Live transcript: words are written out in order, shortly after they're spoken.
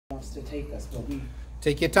to take us, but we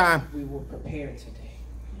take your time. We were prepared today.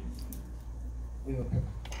 We were prepared.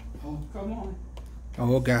 Oh, come on.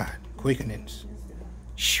 Oh God, quickenings.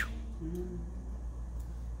 Shoo.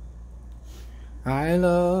 I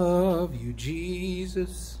love you,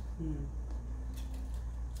 Jesus.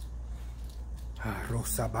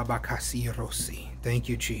 Thank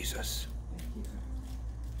you, Jesus.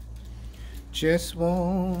 Just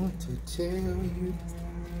want to tell you,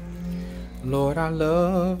 Lord, I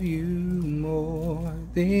love you more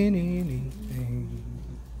than anything.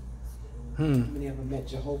 How many ever met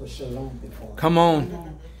Jehovah Shalom before? Come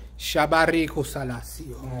on. Shabariko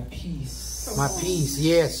Salasio. My peace. My peace.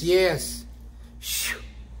 Yes, yes.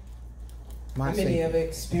 How many ever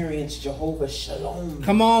experienced Jehovah Shalom?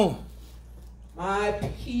 Come on. My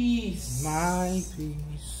peace. My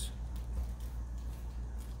peace.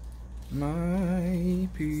 My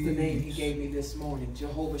peace. It's the name he gave me this morning.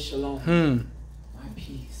 Jehovah Shalom. My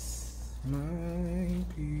peace. My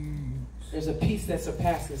peace. There's a peace that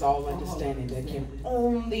surpasses all understanding that can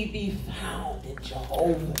only be found in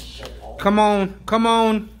Jehovah Shalom. Come on. Come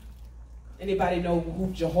on. Anybody know who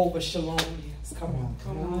Jehovah Shalom is? Come on.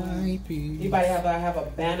 Come on. My peace. Anybody have a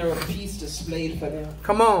banner of peace displayed for them?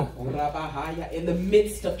 Come on. In the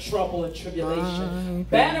midst of trouble and tribulation.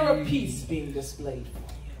 Banner of peace being displayed for you.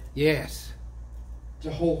 Yes.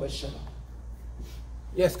 Jehovah Shalom.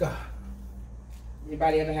 Yes, God.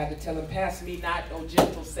 Anybody ever had to tell him, pass me not, O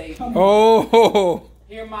gentle Savior? Oh.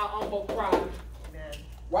 Hear my humble cry.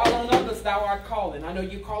 While on others thou art calling. I know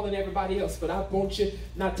you're calling everybody else, but I want you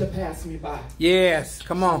not to pass me by. Yes.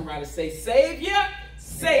 Come on. Somebody say, Savior,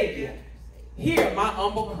 Savior, hear my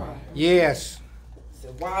humble cry. Yes. He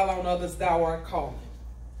said, while on others thou art calling,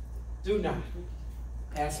 do not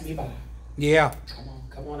pass me by. Yeah. Come on,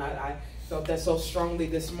 come on. I felt that so strongly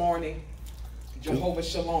this morning. Jehovah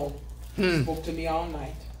Shalom spoke to me all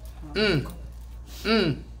night.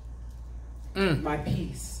 My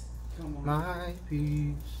peace. My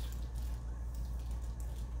peace.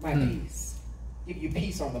 My peace. Give you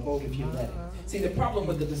peace on the boat if you let it. See, the problem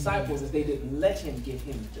with the disciples is they didn't let him give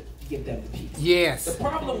them the peace. Yes. The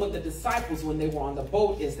problem with the disciples when they were on the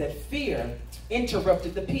boat is that fear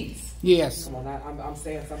interrupted the peace. Yes. Come on, I'm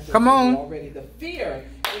saying something Come on. already. The fear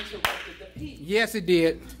interrupted the peace. Yes, it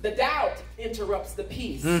did. The doubt interrupts the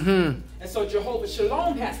peace. And so Jehovah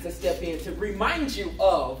Shalom has to step in to remind you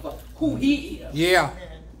of who he is. Yeah.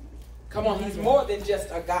 Come on, he's more than just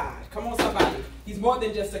a God. Come on, somebody. He's more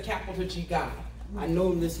than just a capital G God. I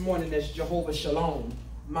know him this morning as Jehovah Shalom,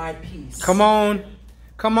 my peace. Come on.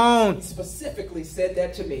 Come on. He specifically said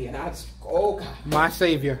that to me, and I just, oh God. My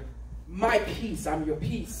Savior. My peace, I'm your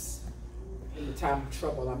peace. In the time of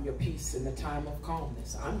trouble, I'm your peace. In the time of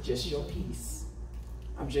calmness, I'm just your peace.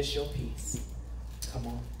 I'm just your peace. Come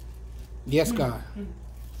on. Yes, God. Oh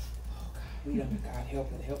God, we love God.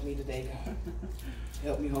 Help me today, God.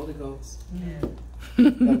 Help me, Holy Ghost.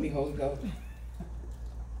 Help me, Holy Ghost.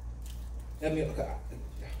 Help me, God.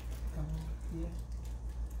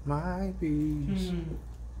 My peace.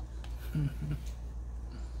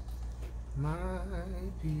 My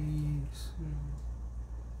peace.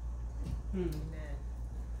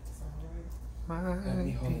 My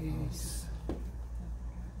peace.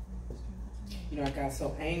 You know, I got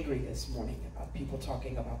so angry this morning about people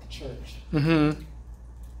talking about the church.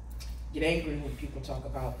 Get angry when people talk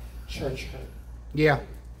about church hurt. Yeah.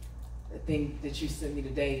 The thing that you sent me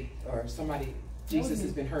today, or somebody, Jesus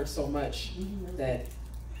has been hurt so much that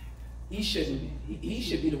he should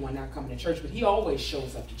be the one not coming to church, but he always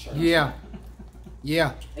shows up to church. Yeah.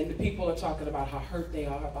 Yeah. And the people are talking about how hurt they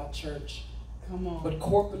are about church. Come on. But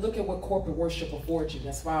look at what corporate worship affords you.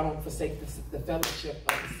 That's why I don't forsake the fellowship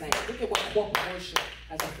of the saints. Look at what corporate worship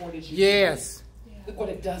has afforded you. Yes. Look what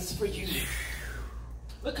it does for you.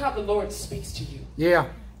 Look how the Lord speaks to you. Yeah.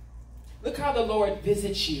 Look how the Lord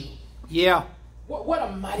visits you. Yeah. What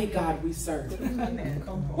a mighty God we serve.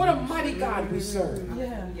 What a mighty God we serve.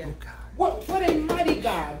 Yeah. What a mighty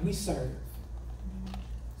God we serve.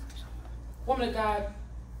 Woman of God,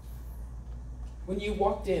 when you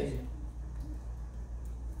walked in,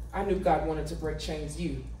 I knew God wanted to break chains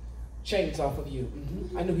off of you.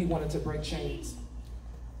 I knew he wanted to break chains.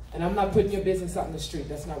 And I'm not putting your business out in the street.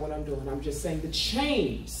 That's not what I'm doing. I'm just saying the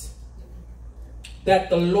chains that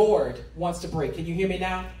the Lord wants to break. Can you hear me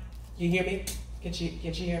now? Can you hear me? Can you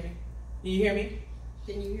hear me? Can you hear me?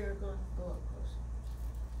 Can you hear her? Go up close.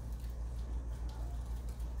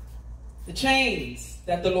 The chains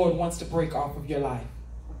that the Lord wants to break off of your life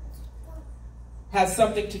has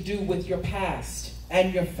something to do with your past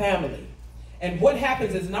and your family. And what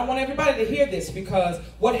happens is, and I want everybody to hear this, because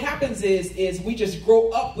what happens is we just grow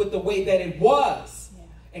up with the way that it was.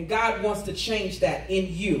 And God wants to change that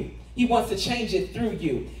in you. He wants to change it through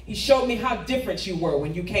you. He showed me how different you were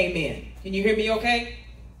when you came in. Can you hear me okay?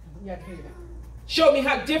 Yeah, I can hear you. Showed me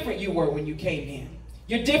how different you were when you came in.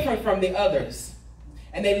 You're different from the others.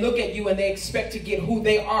 And they look at you and they expect to get who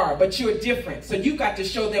they are, but you're different. So you got to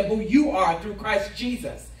show them who you are through Christ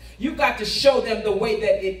Jesus. You got to show them the way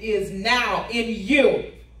that it is now in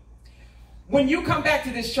you. When you come back to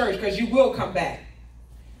this church, because you will come back,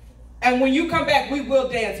 and when you come back, we will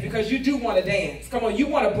dance because you do want to dance. Come on, you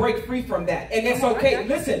want to break free from that. And it's okay.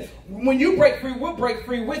 Listen, when you break free, we'll break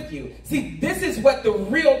free with you. See, this is what the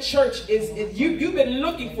real church is. You've been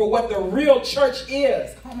looking for what the real church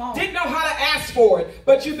is. Didn't know how to ask for it,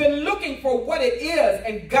 but you've been looking for what it is,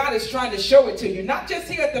 and God is trying to show it to you. Not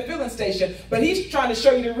just here at the filling station, but he's trying to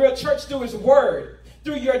show you the real church through his word.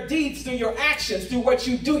 Through your deeds, through your actions, through what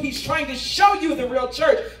you do. He's trying to show you the real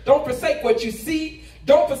church. Don't forsake what you see.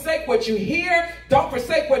 Don't forsake what you hear. Don't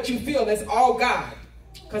forsake what you feel. That's all God.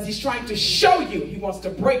 Because he's trying to show you. He wants to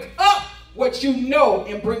break up what you know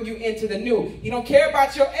and bring you into the new. He don't care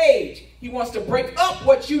about your age. He wants to break up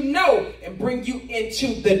what you know and bring you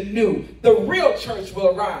into the new. The real church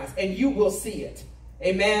will arise and you will see it.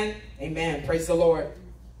 Amen. Amen. Praise the Lord.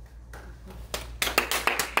 Praise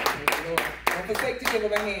the Lord. Don't forsake to give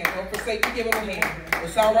him a hand. Don't forsake to give him a hand.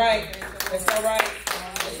 It's all right. It's all right.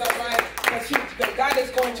 It's all right. Because God is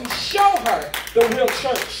going to show her the real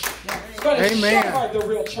church. He's going to show her the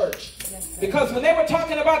real church. Because when they were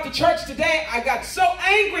talking about the church today, I got so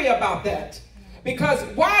angry about that. Because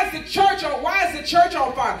why is the church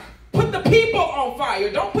on fire? Put the people on fire.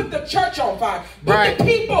 Don't put the church on fire. Put the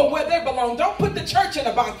people where they belong. Don't put the church in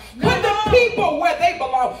a box. Put the people where they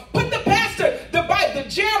belong. Put the pastor, the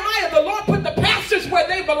Jeremiah, the Lord put the pastors where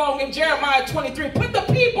they belong in Jeremiah 23. Put the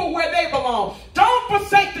people where they belong. Don't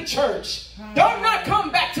forsake the church. Don't not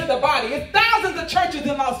come back to the body. It's thousands of churches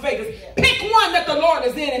in Las Vegas. Pick one that the Lord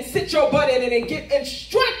is in and sit your butt in it and get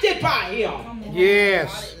instructed by him.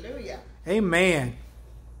 Yes. Hallelujah. Amen.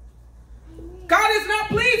 God is not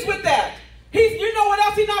pleased with that. You know what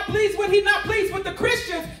else he's not pleased with? He's not pleased with the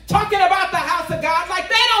Christians talking about the house of God like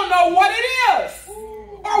they don't know what it is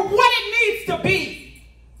or what it needs to be.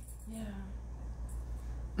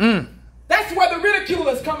 Mm. That's where the ridicule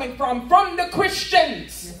is coming from the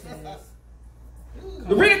Christians.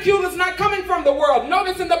 The ridicule is not coming from the world.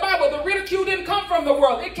 Notice in the Bible, the ridicule didn't come from the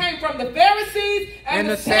world. It came from the Pharisees and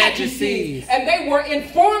the Sadducees. And they were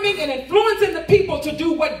informing and influencing the people to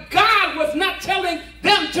do what God was not telling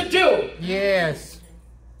them to do. Yes.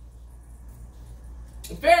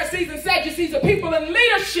 The Pharisees and Sadducees are people in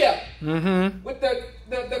leadership with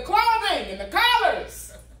the clothing and the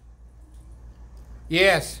collars.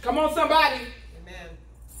 Yes. Come on, somebody.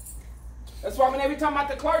 That's why when every time about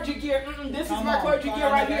the clergy gear, this is my clergy gear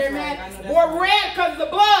right here, man. More red because of the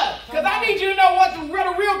blood. Because I need you to know what the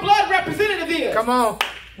real blood representative is. Come on.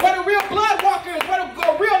 What a real blood walker is. What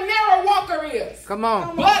a real narrow walker is. Come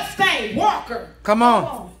on. Bloodstained walker. Come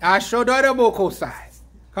on. I showed her the vocal size.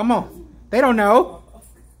 Come on. They don't know.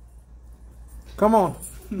 Come on.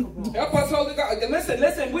 Help us, Holy God.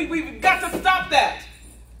 Listen. We've got to stop that.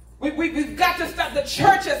 We've got to stop. The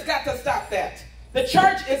church has got to stop that. The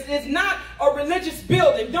church is not a religious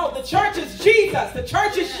building. No, the church is Jesus. The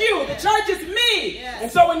church is you. The church is me. Yes.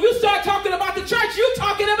 And so when you start talking about the church, you're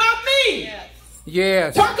talking about me.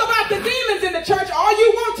 Yes. Talk about the demons in the church all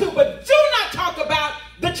you want to, but do not talk about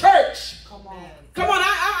the church. Come on. Come on,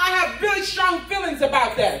 I have really strong feelings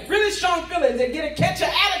about that. Really strong feelings and catch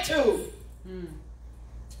an attitude.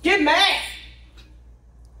 Get mad.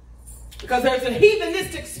 Because there's a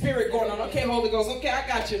heathenistic spirit going on. Okay, Holy Ghost. Okay, I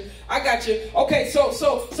got you. Okay,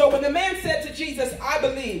 so when the man said to Jesus, I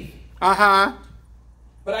believe.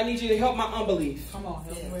 But I need you to help my unbelief. Come on,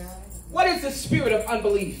 help me. What is the spirit of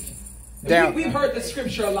unbelief? Doubt. We've heard the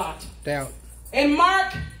scripture a lot. Doubt. In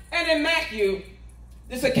Mark and in Matthew,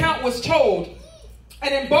 this account was told.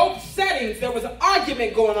 And in both settings, there was an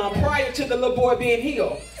argument going on prior to the little boy being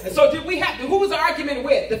healed. And so who was the argument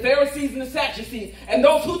with? The Pharisees and the Sadducees. And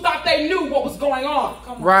those who thought they knew what was going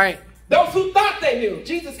on. Right. Those who thought they knew.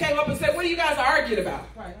 Jesus came up and said, what are you guys arguing about?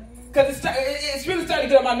 Because it's really starting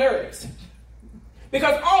to get on my nerves.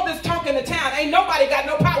 Because all this talk in the town, ain't nobody got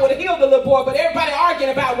no power to heal the little boy, but everybody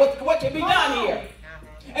arguing about what can be done here.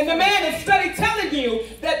 And the man is study telling you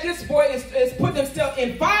that this boy is putting himself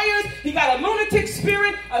in fires. He got a lunatic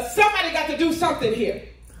spirit. Somebody got to do something here.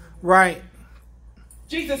 Right.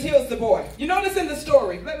 Jesus heals the boy. You notice in the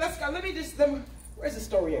story. Let's go. Where's the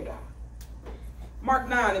story at, God? Mark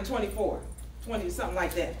 9 and 24. 20, something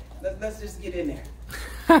like that. Let's just get in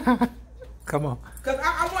there. Come on. Because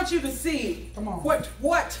I want you to see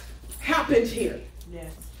what happened here.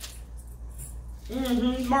 Yes.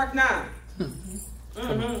 Mark 9.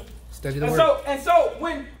 Study the And word. so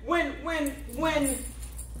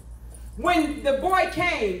when the boy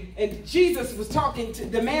came and Jesus was talking to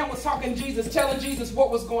the man was talking to Jesus, telling Jesus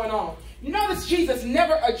what was going on. You notice Jesus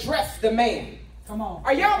never addressed the man. Come on.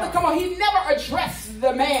 Are y'all? Come on. He never addressed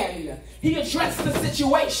the man. He addressed the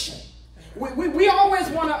situation. We always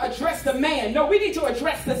want to address the man. No, we need to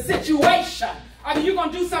address the situation. Either you're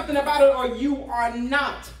going to do something about it or you are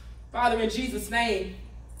not. Father, in Jesus' name,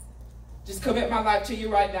 just commit my life to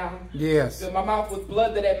you right now. Yes. Fill my mouth with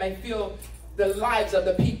blood that it may fill the lives of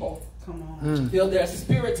the people. Come on. Fill their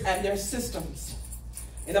spirits and their systems.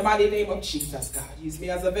 In the mighty name of Jesus, God. Use me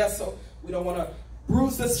as a vessel. We don't want to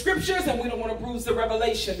bruise the scriptures and we don't want to bruise the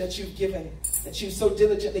revelation that you've given, that you so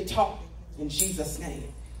diligently taught. In Jesus'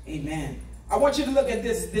 name, amen. I want you to look at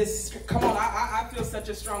this. Come on, I feel such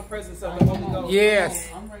a strong presence of the Holy Ghost. Yes.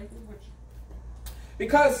 I'm right there with you.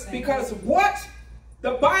 Because what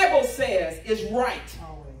the Bible says is right.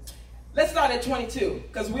 Always. Let's start at 22,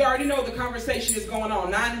 because we already know the conversation is going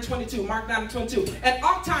on. 9 and 22, Mark 9 and 22. And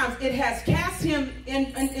oftentimes it has cast him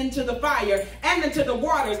into the fire and into the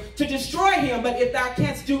waters to destroy him. But if thou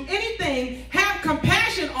canst do anything, have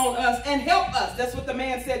compassion on us and help us. That's what the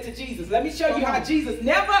man said to Jesus. Let me show you how Jesus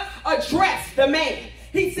never addressed the man.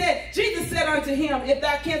 He said, Jesus said unto him, if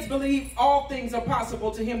thou canst believe, all things are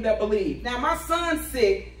possible to him that believe. Now my son's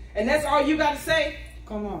sick, and that's all you got to say?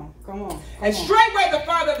 Come on. Come on. And straightway the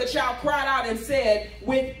father of the child cried out and said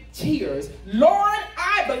with tears, Lord,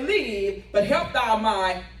 I believe, but help thou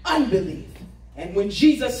my unbelief. And when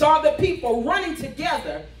Jesus saw the people running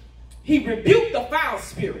together, he rebuked the foul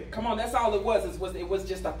spirit. Come on, that's all it was. It was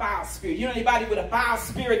just a foul spirit. You know anybody with a foul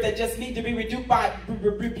spirit that just need to be rebuked by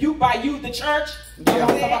you, the church?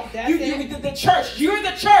 The church. You're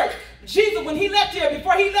the church. Jesus, when he left here,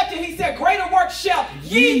 before he left here, he said, greater work shall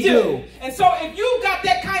ye do. And so if you got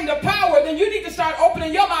that kind of power, then you need to start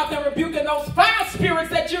opening your mouth and rebuking those foul spirits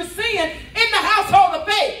that you're seeing in the household of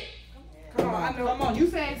faith. Come on, I know. Come on. You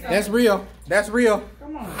saying something. That's real. That's real.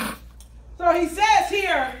 Come on. So he says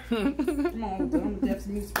here, Come on.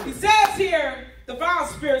 he says here, the foul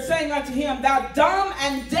spirit saying unto him, thou dumb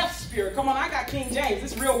and deaf spirit. Come on, I got King James.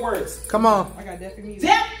 It's real words. Come on. I got deaf and mute.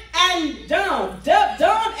 Deaf and dumb.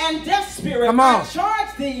 Dumb and deaf spirit. Come on. I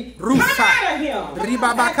charge thee, Rusa. come out of him.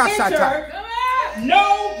 Ribabakasata. And enter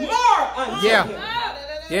no more unto Yeah. him.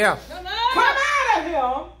 Yeah. Come out of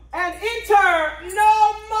him and enter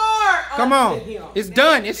no more Come unto on. him. It's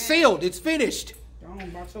done. It's sealed. It's finished.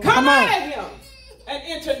 Come on. out of him and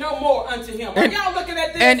enter no more unto him. Are y'all looking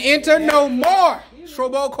at this? And enter no more.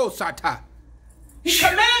 Shobokosata. He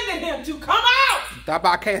commanded him to come out and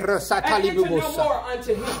enter no more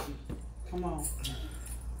unto him. Come on.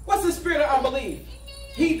 What's the spirit of unbelief?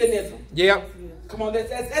 Heathenism. Yep. Come on,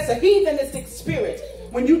 that's a heathenistic spirit.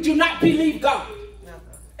 When you do not believe God,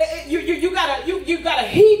 you got a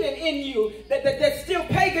heathen in you that's still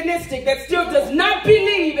paganistic, that still does not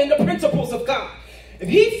believe in the principles of God. If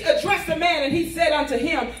he addressed the man and he said unto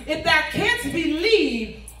him, if thou canst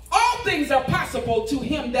believe, all things are possible to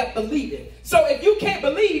him that believeth. So if you can't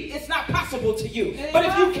believe, it's not possible to you. But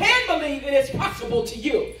if you can believe, it is possible to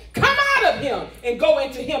you. Come out of him and go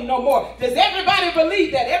into him no more. Does everybody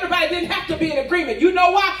believe that? Everybody didn't have to be in agreement. You know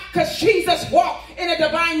why? Because Jesus walked in a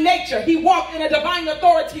divine nature. He walked in a divine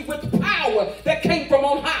authority with power that came from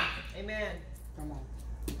on high. Amen. Come on.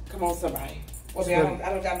 Come on, somebody. Okay, I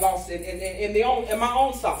don't got lost in my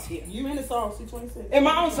own sauce here. You in the Psalm C26. In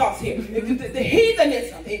my own sauce here. The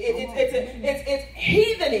heathenism. It's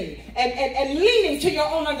heathening and leaning to your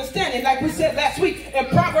own understanding, like we said last week in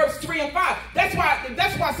Proverbs 3 and 5. That's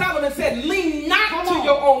why Solomon said, lean not to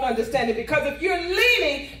your own understanding, because if you're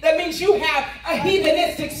leaning, that means you have a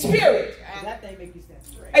heathenistic spirit. That thing make you stand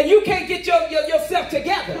straight. And you can't get yourself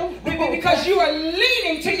together because you are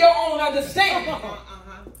leaning to your own understanding.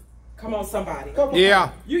 Come on, somebody. Yeah.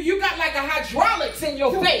 You got like a hydraulics in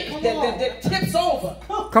your faith that tips over.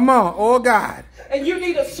 Come on. Oh, God. And you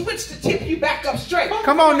need a switch to tip you back up straight.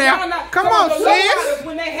 Come on now. Come on, the sis.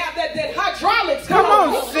 when they have that hydraulics. Come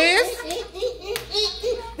on, sis.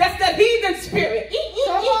 That's that heathen spirit.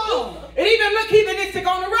 It even look heathenistic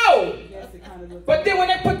on the road. But then when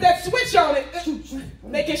they put that switch on it,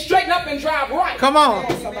 they can straighten up and drive right. Come on.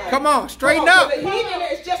 Come on. Straighten up. So the heathen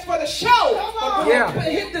is just for the show. But when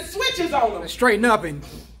they hit the switches on them. Straighten up and...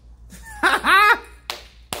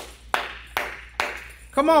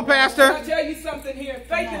 Come on, Pastor. I'll tell you something here.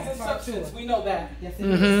 Faith is a substance. We know that. Yes, it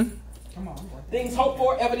is. Come on. Things hoped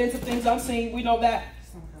for, evidence of things unseen. We know that.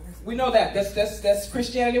 We know that. That's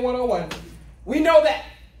Christianity 101. We know that.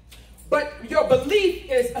 But your belief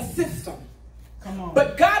is a system. Come on.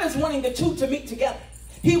 But God is wanting the two to meet together.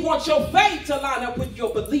 He wants your faith to line up with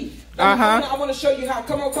your belief. Uh-huh. I want to show you how.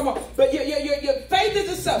 Come on. But your faith is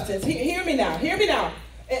a substance. Hear me now.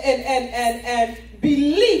 And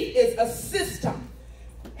belief is a system.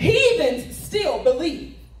 Heathens still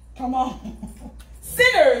believe. Come on.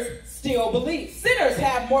 Sinners still believe. Sinners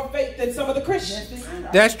have more faith than some of the Christians.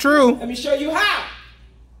 That's true. Let me show you how.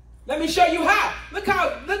 Look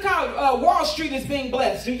how Wall Street is being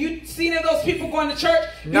blessed. Do you see any of those people going to church?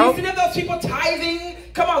 Nope. Do you see any of those people tithing?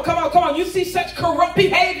 Come on. You see such corrupt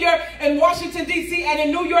behavior in Washington, D.C. and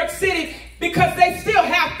in New York City because they still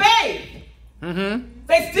have faith. Mm-hmm.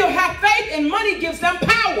 They still have faith, and money gives them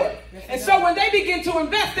power. And so when they begin to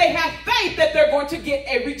invest, they have faith that they're going to get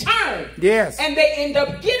a return. Yes. And they end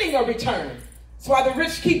up getting a return. That's why the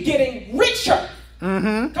rich keep getting richer.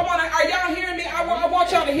 Mm-hmm. Come on, are y'all hearing me? I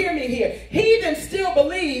want y'all to hear me here. Heathens still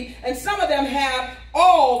believe, and some of them have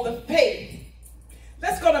all the faith.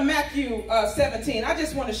 Let's go to Matthew 17. I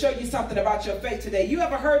just want to show you something about your faith today. You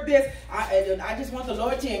ever heard this? I just want the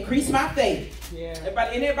Lord to increase my faith. Yeah.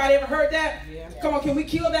 Anybody ever heard that? Yeah. Come on, can we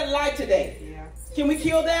kill that lie today? Yeah. Can we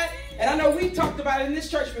kill that? And I know we've talked about it in this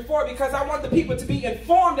church before because I want the people to be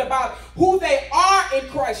informed about who they are in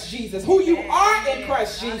Christ Jesus, who you are in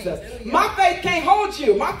Christ Jesus. My faith can't hold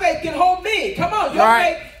you. My faith can hold me. Come on, your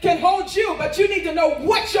faith can hold you, but you need to know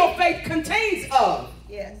what your faith contains of.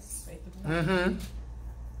 Yes. Mm-hmm.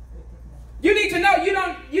 You need to know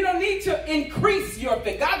you don't need to increase your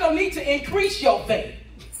faith. God don't need to increase your faith.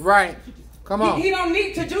 Right. Come on. He don't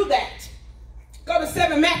need to do that. Go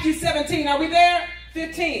to Matthew 17. Are we there?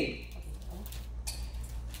 15.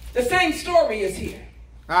 The same story is here.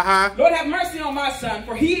 Uh-huh. Lord, have mercy on my son,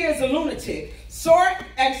 for he is a lunatic. Sore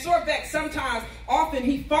vexed sometimes, often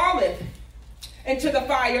he falleth into the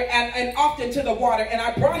fire and often to the water. And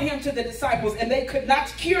I brought him to the disciples, and they could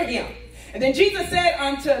not cure him. And then Jesus said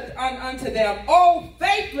unto them, "O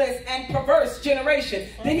faithless and perverse generation."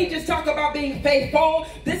 Then he just talked about being faithful.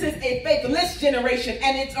 This is a faithless generation,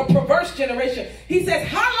 and it's a perverse generation. He says,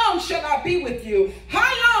 "How long shall I be with you? How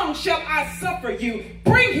long shall I suffer you?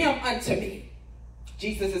 Bring him unto me."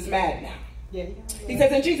 Jesus is mad now. Yeah. He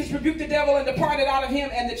says, and Jesus rebuked the devil and departed out of him,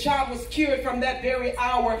 and the child was cured from that very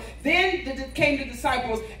hour. Then came the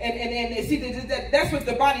disciples, and see, that's what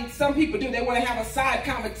the body, some people do. They want to have a side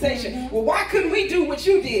conversation. Well, why couldn't we do what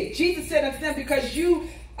you did? Jesus said unto them, because you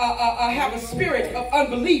have a spirit of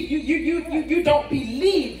unbelief. You don't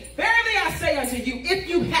believe. Verily I say unto you, if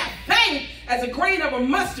you have faith as a grain of a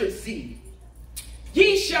mustard seed,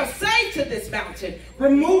 ye shall say to this mountain,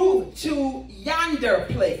 remove to yonder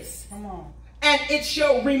place. Come on. And it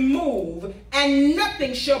shall remove, and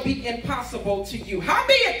nothing shall be impossible to you.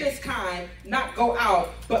 Howbeit this kind not go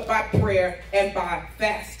out, but by prayer and by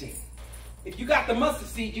fasting. If you got the mustard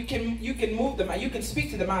seed, you can move them. You can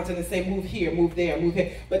speak to the mountain and say, move here, move there, move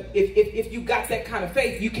here. But if you got that kind of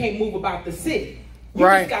faith, you can't move about the city. You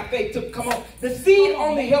just got faith to, come on. The seed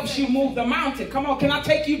only helps you move the mountain. Come on, can I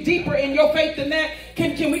take you deeper in your faith than that?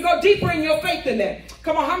 Can we go deeper in your faith than that?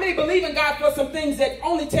 Come on, how many believe in God for some things that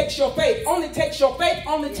only takes your faith? Only takes your faith,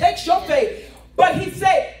 only takes your faith. But he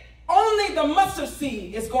said, only the mustard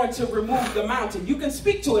seed is going to remove the mountain. You can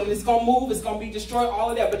speak to it and it's going to move, it's going to be destroyed, all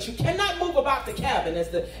of that. But you cannot move about the cabin, as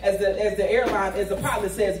the airline, as the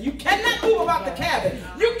pilot says. You cannot move about the cabin.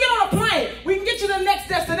 You can get on a plane, we can get you to the next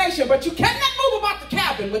destination, but you cannot move about the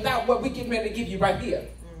cabin without what we get ready to give you right here.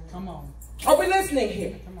 Come on. Are we listening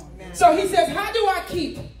here? Come on. So he says, how do I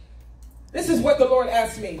keep? This is what the Lord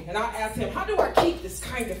asked me, and I asked him, how do I keep this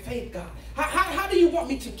kind of faith, God? How do you want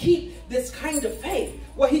me to keep this kind of faith?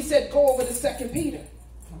 Well, he said, go over to 2 Peter.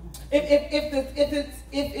 If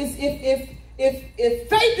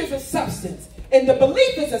faith is a substance and the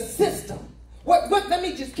belief is a system,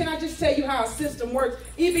 can I just tell you how a system works?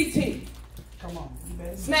 EBT. Come on.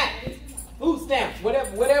 SNAP. Food stamps.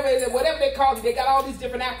 Whatever they call it. They got all these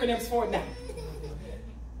different acronyms for it now.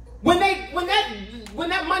 When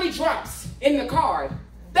that money drops in the card,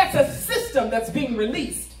 that's a system that's being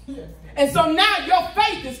released. And so now your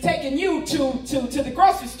faith is taking you to the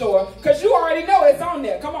grocery store because you already know it's on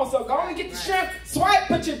there. Come on, so go and get the shrimp, swipe,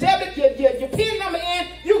 put your debit, your PIN number in,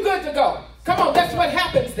 you good to go. Come on, that's what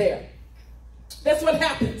happens there. That's what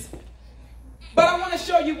happens. But I want to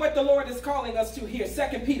show you what the Lord is calling us to here.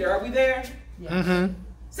 2 Peter, are we there? Yes.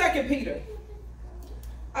 Mm-hmm. 2 Peter.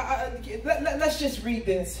 Let's just read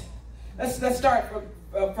this. Let's start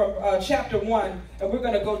chapter 1, and we're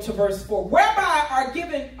going to go to verse 4. Whereby are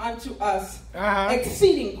given unto us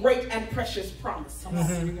exceeding great and precious promises.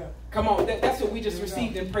 Come on, that's what we just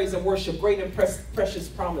received in praise and worship. Great and precious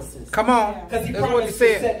promises. Come on. Because he promised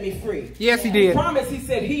to set me free. Yes, he did. He promised, he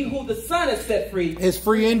said, he who the Son has set free is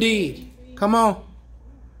free indeed. Come on.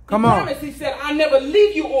 Come on. He promised, he said, I'll never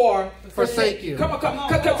leave you or forsake you. Come on, come on.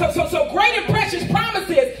 So great and precious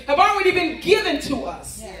promises have already been given to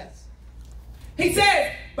us. Yes. He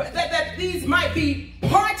said that these might be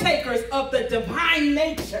partakers of the divine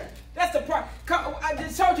nature. That's the part. I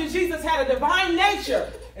just told you Jesus had a divine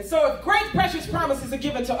nature. And so if great precious promises are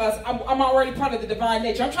given to us, I'm already part of the divine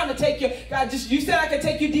nature. I'm trying to take you, God, you said I could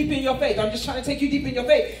take you deep in your faith. I'm just trying to take you deep in your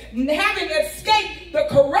faith. Having escaped the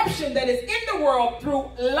corruption that is in the world through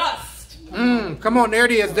lust. Come on, there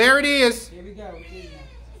it is. There it is. Here we go.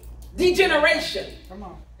 Degeneration. Come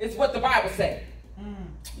on. Is what the Bible says.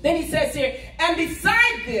 Then he says here, and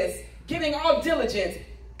beside this, giving all diligence,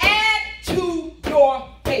 add to your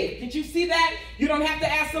faith. Did you see that? You don't have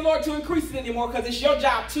to ask the Lord to increase it anymore because it's your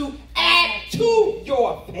job to add to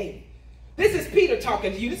your faith. This is Peter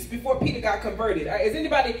talking to you. This is before Peter got converted. Is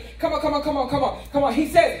anybody? Come on. He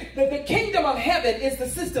says that the kingdom of heaven is the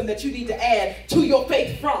system that you need to add to your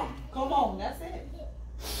faith from. Come on, that's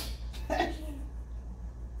it.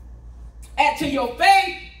 Add to your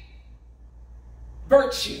faith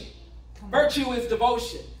virtue. Virtue is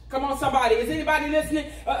devotion. Come on, somebody. Is anybody listening?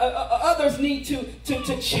 Others need to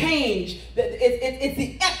change. It's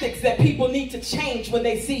the ethics that people need to change when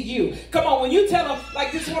they see you. Come on, when you tell them,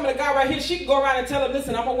 like this woman of God right here, she can go around and tell them,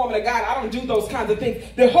 listen, I'm a woman of God. I don't do those kinds of things.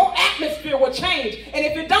 The whole atmosphere will change. And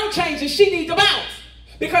if it don't change, then she needs to bounce.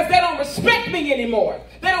 Because they don't respect me anymore.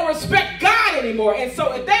 They don't respect God anymore. And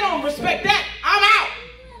so if they don't respect that, I'm out.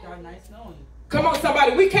 Y'all nice knowing you. Come on,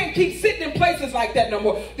 somebody. We can't keep sitting in places like that no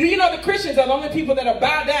more. Do you know the Christians are the only people that are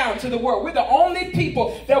bow down to the world? We're the only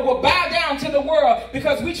people that will bow down to the world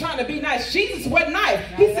because we're trying to be nice. Jesus wasn't nice.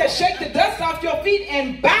 He said, shake the dust off your feet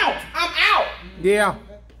and bounce. I'm out. Yeah.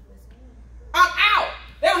 I'm out.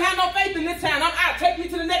 They don't have no faith in this town. I'm out. Take me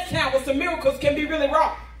to the next town where some miracles can be really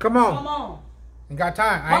wrought. Come on. Come on. Ain't got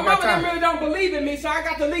time. My mama really don't believe in me, so I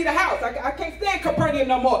got to leave the house. I can't stand Capernaum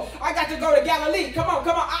no more. I got to go to Galilee. Come on.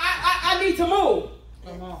 I need to move.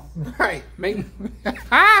 Come on. Right.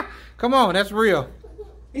 Come on, that's real.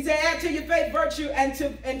 He said, add to your faith virtue, and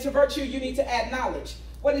to virtue you need to add knowledge.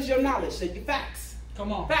 What is your knowledge? So your facts.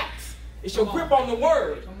 Come on. Facts. It's your grip on the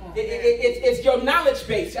word. Come on. It's your knowledge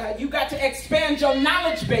base. You got to expand your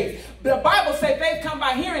knowledge base. The Bible says faith come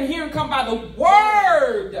by hearing, hearing come by the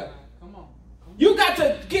word. You got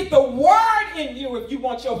to get the word in you if you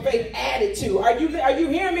want your faith added to. Are you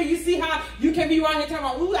hearing me? You see how you can be around here talking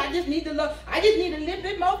about, ooh, I just need a little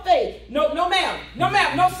bit more faith. No, ma'am. No,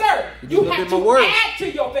 ma'am. No, sir. You have to add to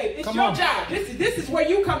your faith. It's your job. This is where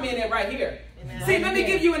you come in at right here. Amen. See, let me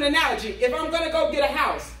give you an analogy. If I'm going to go get a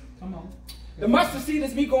house, come on. The mustard seed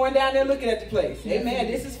is me going down there looking at the place. Amen.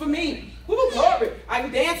 This is for me. Woo, glory. I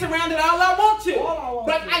can dance around it all I want to.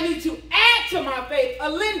 But I need to add to my faith a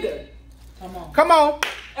lender. Come on.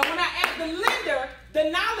 And when I add the lender, the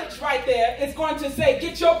knowledge right there is going to say,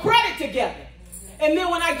 get your credit together. And then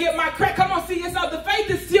when I get my credit, come on, see, so the faith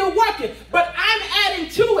is still working, but I'm adding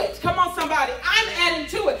to it. Come on, somebody. I'm adding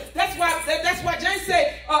to it. That's why James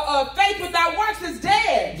said, faith without works is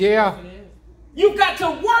dead. Yeah. You've got to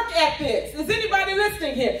work at this. Is anybody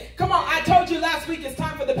listening here? Come on, I told you last week it's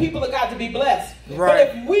time for the people of God to be blessed. Right.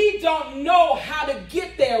 But if we don't know how to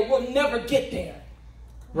get there, we'll never get there.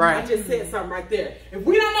 Right. I just said something right there. If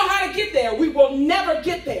we don't know how to get there, we will never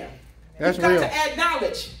get there. That's We've got real. to add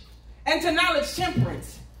knowledge. And to knowledge,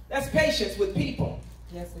 temperance. That's patience with people.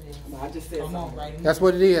 Yes, it is. I just said something. Right. That's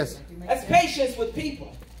what it is. That's patience with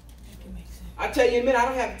people. I tell you in a minute, I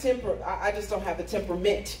don't have temper. I just don't have the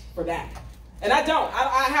temperament for that. And I don't.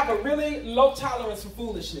 I have a really low tolerance for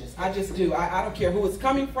foolishness. I just do. I don't care who it's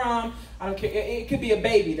coming from. I don't care. It could be a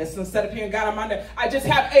baby that's instead of hearing God on my neck. I just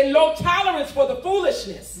have a low tolerance for the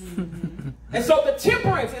foolishness. And so the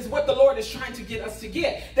temperance is what the Lord is trying to get us to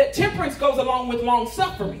get. That temperance goes along with long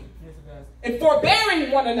suffering. And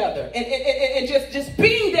forbearing one another. And just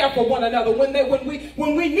being there for one another when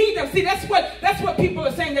we need them. See, that's what people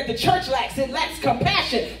are saying that the church lacks. It lacks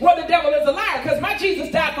compassion. Well, the devil is a liar because my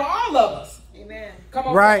Jesus died for all of us. Amen. Come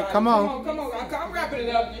on, right, somebody. come on. Come on. I'm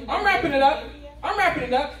wrapping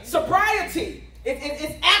it up. Sobriety.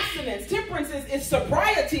 It's abstinence. Temperance is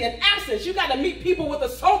sobriety and abstinence. You got to meet people with a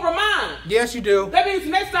sober mind. Yes, you do. That means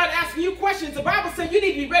when they start asking you questions, the Bible says you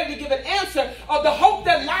need to be ready to give an answer of the hope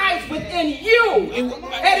that lies within you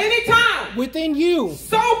at any time. Within you.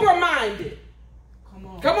 Sober-minded.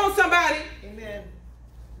 Come on, somebody. Amen.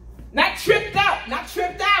 Not tripped out. Not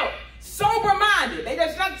tripped out. Sober-minded. They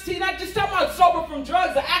just not just talking about sober from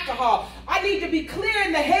drugs or alcohol. I need to be clear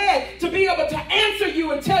in the head to be able to answer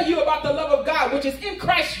you and tell you about the love of God, which is in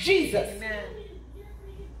Christ Jesus. Amen.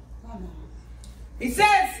 He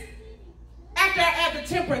says, after I add the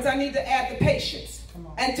temperance, I need to add the patience.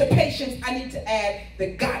 And to patience, I need to add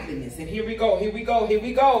the godliness. And here we go, here we go, here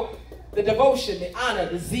we go. The devotion, the honor,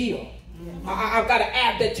 the zeal. I've got to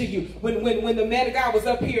add that to you. When the man of God was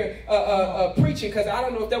up here preaching, because I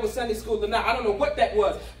don't know if that was Sunday school or not. I don't know what that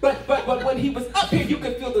was. But when he was up here, you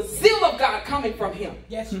could feel the zeal of God coming from him.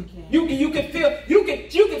 Yes, you can. You could feel, you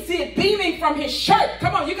could see it beaming from his shirt.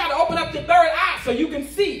 Come on, you got to open up your third eye so you can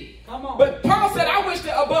see. Come on. But Paul said, I wish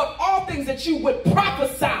that above all things that you would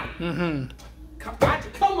prophesy. Mm-hmm.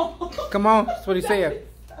 Come on. Come on. That's what he said.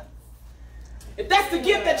 If that's the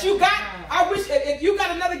gift that you got, I wish, if you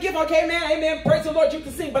got another gift, okay, man, amen, praise the Lord, you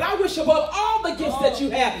can sing. But I wish above all the gifts that you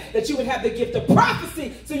have, that you would have the gift of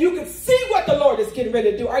prophecy so you can see what the Lord is getting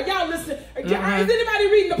ready to do. Are y'all listening? Is anybody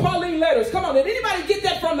reading the Pauline letters? Come on, did anybody get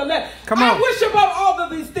that from the letter? Come on. I wish above all of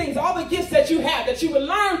these things, all the gifts that you have, that you would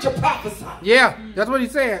learn to prophesy. Yeah, that's what he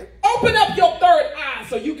said. Open up your third eye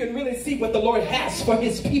so you can really see what the Lord has for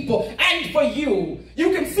his people and for you.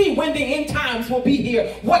 You can see when the end times will be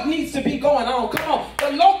here, what needs to be going on. Come on.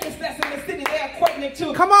 The locusts that's in the city, they're equating it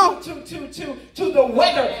to, come on. to the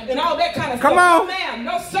weather and all that kind of come stuff. On. No, ma'am.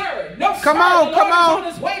 No, sir. No, come sir. on. The Lord come on. is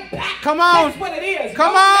on his way back. Come on. That's what it is.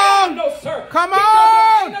 Come no, on. Ma'am, no, sir. Come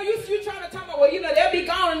on. You know, you trying to talk about, well, you know, they'll be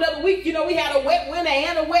gone another week. You know, we had a wet winter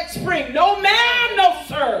and a wet spring. No, ma'am. No,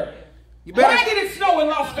 sir. Why did it snow in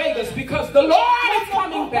Las Vegas? Because the Lord is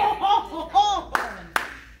coming back.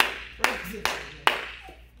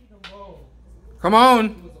 Come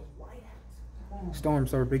on.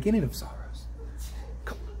 Storms are the beginning of sorrows.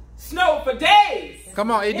 Snow for days.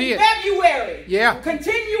 Come on, it did. In February. Yeah.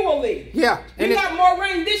 Continually. Yeah. We got more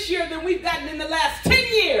rain this year than we've gotten in the last 10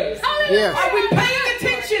 years. Yeah. Are we paying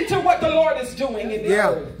attention to what the Lord is doing in the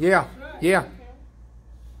earth? Yeah.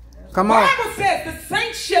 Come on. The Bible says the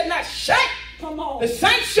saints should not shake. Come on. The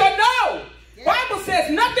saints shall know. The Bible says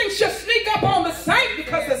nothing shall sneak up on the saint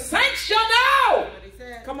because the saints shall know.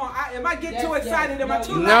 Come on, am I getting too excited? Am I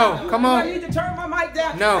too loud? No, come on. Do I need to turn my mic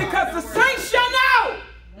down? No. Because the saints shall know.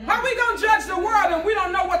 How we going to judge the world and we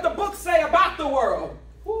don't know what the books say about the world?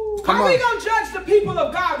 How we going to judge the people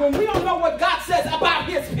of God when we don't know what God says about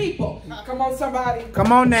his people? Come on, somebody.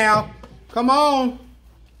 Come on now. Come on.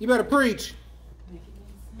 You better preach.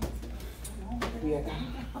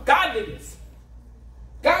 Godliness.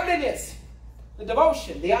 Godliness. The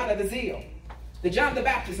devotion, the honor, the zeal. The John the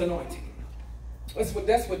Baptist anointing. That's what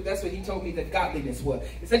he told me that godliness was.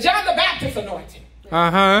 It's the John the Baptist anointing.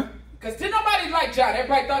 Uh-huh. Because didn't nobody like John.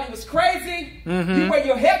 Everybody thought he was crazy. Mm-hmm. You wear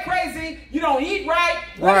your hair crazy. You don't eat right.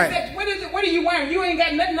 What is it? What are you wearing? You ain't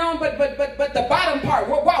got nothing on but the bottom part.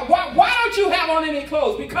 Why don't you have on any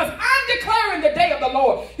clothes? Because I'm declaring the day of the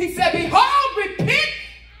Lord. He said, behold, repent.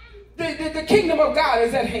 The kingdom of God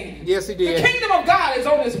is at hand. Yes, he did. The kingdom of God is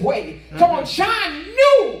on his way. Mm-hmm. Come on, John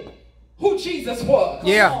knew who Jesus was.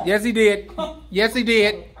 Yeah, yes he did. Yes he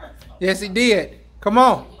did. Yes he did. Come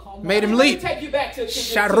on. Made him leap. Let me take you back to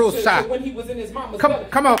when he was in his mama's belly.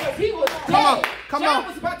 Come on. Because he was Come John on.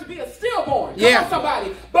 was about to be a stillborn. Yeah. Come on,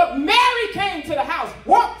 somebody. But Mary came to the house,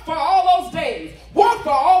 walked for all those days, walked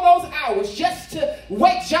for all those hours just to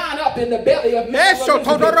wake John up in the belly of Mary. And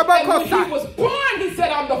when he was born, he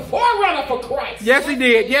said, I'm the forerunner for Christ. Yes, he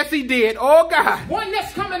did. Yes, he did. Oh, God. One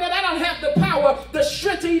that's coming that I don't have the power, the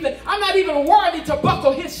strength to even, I'm not even worthy to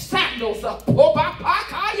buckle his sandals up.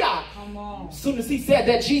 Come on. As soon as he said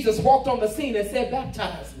that, Jesus walked on the scene and said,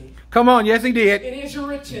 baptize me. Come on. Yes, he did. It is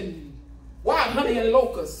written, wild honey and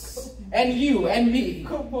locusts, and you and me.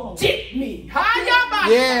 Come on. Dip me.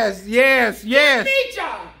 Yes. Dip me,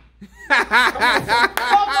 John.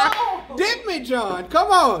 Dip me, John.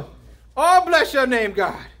 Come on. Oh, bless your name,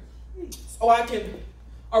 God. So I can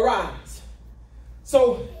arise.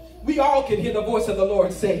 So we all can hear the voice of the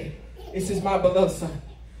Lord say, this is my beloved son,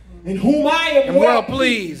 in whom I am well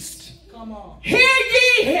pleased. Come on. Hear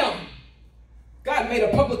ye him. God made a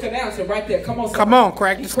public announcement right there. Come on, somebody. Come on,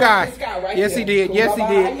 crack the sky. Right yes, there. he did. Yes, he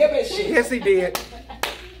did. Yes, he did.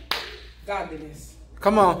 Godliness.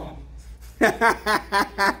 Come on.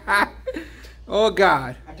 Oh,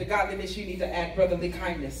 God. After godliness, you need to add brotherly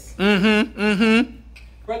kindness. Mm-hmm.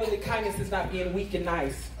 Brotherly kindness is not being weak and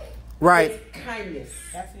nice. Right. It's kindness.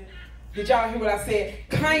 That's it. Did y'all hear what I said?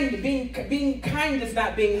 Being kind is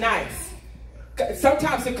not being nice.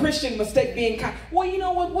 Sometimes the Christian mistake being kind. Well, you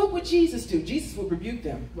know what? What would Jesus do? Jesus would rebuke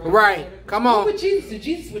them. Right. Come What on. would Jesus do?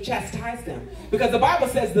 Jesus would chastise them. Because the Bible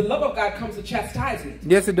says the love of God comes with chastisement.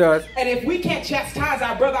 Yes, it does. And if we can't chastise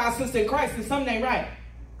our brother, our sister in Christ, then something ain't right.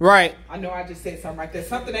 Right. I know I just said something right there.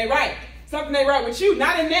 Something ain't right. Something ain't right with you.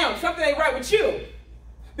 Not in them. Something ain't right with you.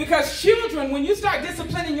 Because children, when you start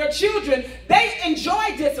disciplining your children, they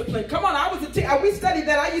enjoy discipline. Come on, we studied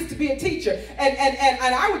that. I used to be a teacher,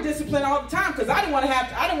 and I would discipline all the time because I didn't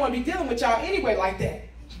want to be dealing with y'all anyway like that.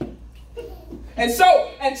 And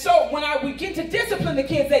so when I begin to discipline the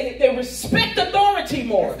kids, they respect authority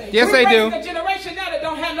more. Yes, they do. We're raising a generation now that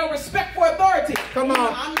don't have no respect for authority. Come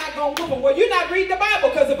on. I'm not going to whoop them. Well, you're not reading the Bible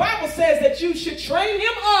because the Bible says that you should train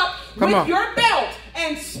him up with your belt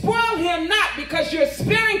and spoil him not because you're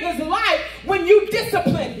sparing his life when you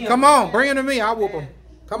discipline him. Come on. Bring him to me. I'll whoop him.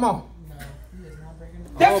 Come on.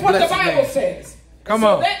 That's what the Bible says. Come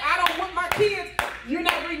on. I don't whip my kids. You're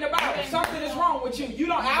not reading the Bible. Something is wrong with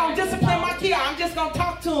you. I don't discipline my kid. I'm just going to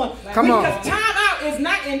talk to him. Because time out is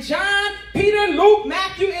not in John, Peter, Luke,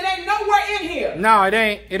 Matthew. It ain't nowhere in here. No, it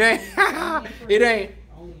ain't. It ain't. It ain't.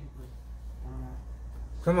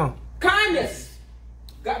 Come on. Kindness.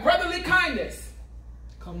 God, brotherly kindness.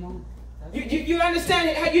 Come on. You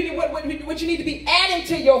understand how what you need to be adding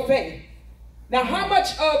to your faith. Now, how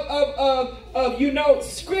much of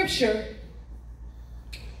scripture?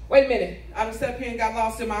 Wait a minute. I done sat up here and got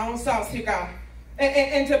lost in my own sauce. Here, God.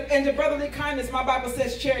 And to brotherly kindness, my Bible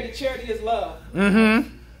says charity. Charity is love. Mm-hmm.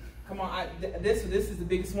 Come on. This is the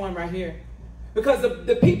biggest one right here. Because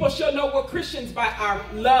the people shall know we're Christians by our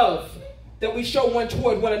love that we show one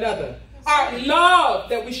toward one another. Our love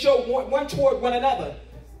that we show one toward one another.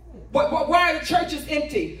 But why are the churches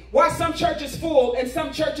empty? Why are some churches full and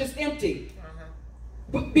some churches empty?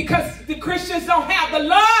 Because the Christians don't have the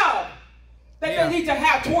love that they need to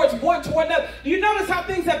have toward another. Do you notice how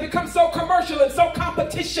things have become so commercial and so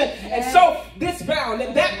competition and so this bound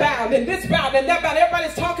and that bound and this bound and that bound?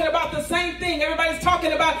 Everybody's talking about the same thing. Everybody's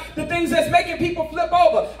talking about the things that's making people flip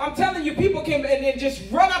over. I'm telling you, people can and just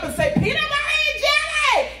run up and say, peanut butter and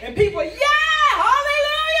jelly! And people, yeah,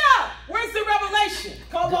 hallelujah! Where's the revelation?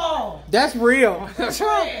 Come on. That's real.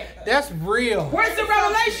 That's real. Where's the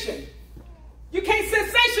revelation? You can't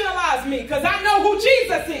sensationalize me because I know who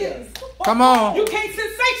Jesus is. Come on. You can't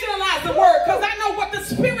sensationalize the word because I know what the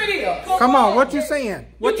Spirit is. Come on. What you saying?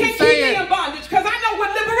 What you you can't keep saying? me in bondage because I know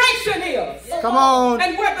what liberation is. Come on.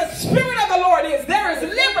 And where the Spirit of the Lord is, there is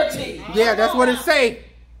liberty. Yeah, that's what it say.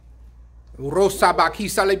 Come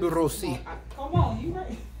on, you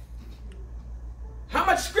right. How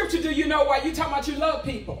much scripture do you know while you talking about you love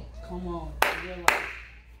people? Come on.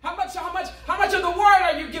 How much of the word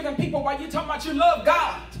are you giving people while you talking about you love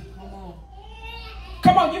God?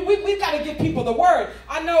 Come on, we've got to give people the word.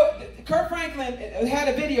 I know Kirk Franklin had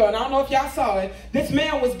a video, and I don't know if y'all saw it. This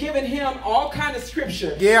man was giving him all kind of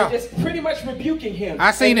scripture. Yeah. Just pretty much rebuking him. I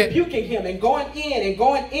seen it. Rebuking him and going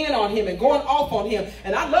in on him and going off on him.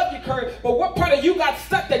 And I love you, Kirk, but what part of you got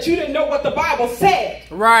stuck that you didn't know what the Bible said?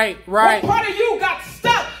 Right. What part of you got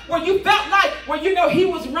stuck where you felt like, he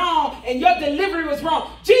was wrong and your delivery was wrong?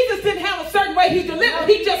 Jesus didn't have a certain way he delivered.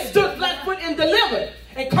 He just stood flat foot and delivered.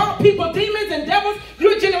 And called people demons and devils.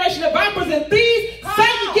 You're a generation of vipers and thieves.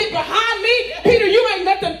 Satan, get behind me. Peter, you ain't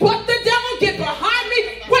nothing but the devil. Get behind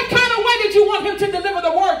me. What kind of way did you want him to deliver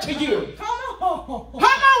the word to you? How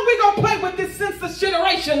long we going to play with this senseless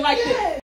generation like this?